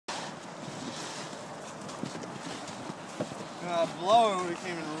blower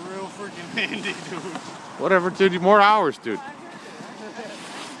came in real freaking handy, dude. Whatever, dude. More hours, dude. You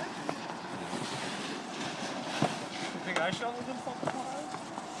think I shoveled them fucking cars?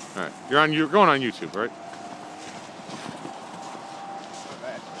 All right, you're going on YouTube, right?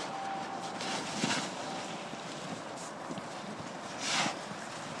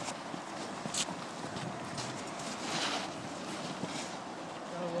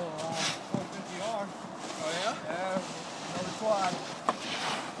 Quad.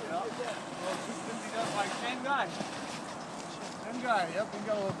 Yeah. Well, 250 up like 10 guys. 10 guys, yep, we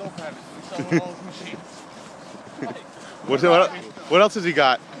got a little dope habit. We sell all those machines. What else has he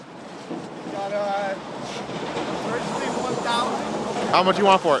got? We got originally 1,000. How much do you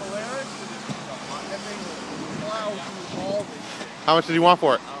want for it? How much did he want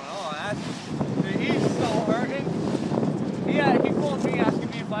for it? I don't know. He's so hurting. He called me asking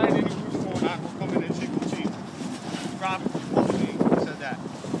me if I had any roofs going on. We'll come in and shake the machine. Rob called me. He said that.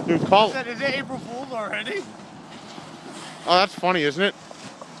 Dude, call. He said, is it April Fool's already? Oh, that's funny, isn't it?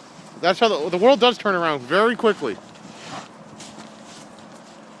 That's how the world does turn around very quickly.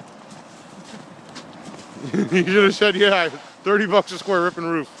 You should have said, yeah, $30 a square ripping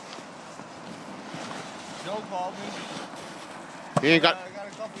roof. Joe called me. He ain't got. I got a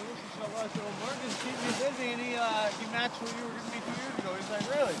couple roofs to show us. So we're just keeping me busy, and he matched what you were giving me 2 years ago. He's like,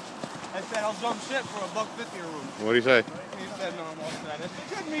 really? I said, I'll jump ship for $1.50 a room. What did he say? He said, no, I'm all set. I said,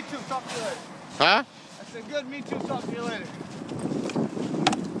 good, me too. Talk to you later. Huh? I said, good, me too. Talk to you later.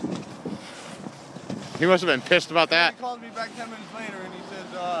 He must have been pissed about that. He called me back 10 minutes later, and he says,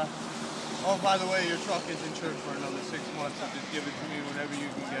 oh, by the way, your truck is insured for another 6 months, so just give it to me whenever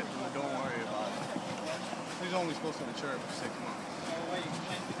you can get to it. Don't worry about it. He's only supposed to insure it for 6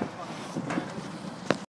 months.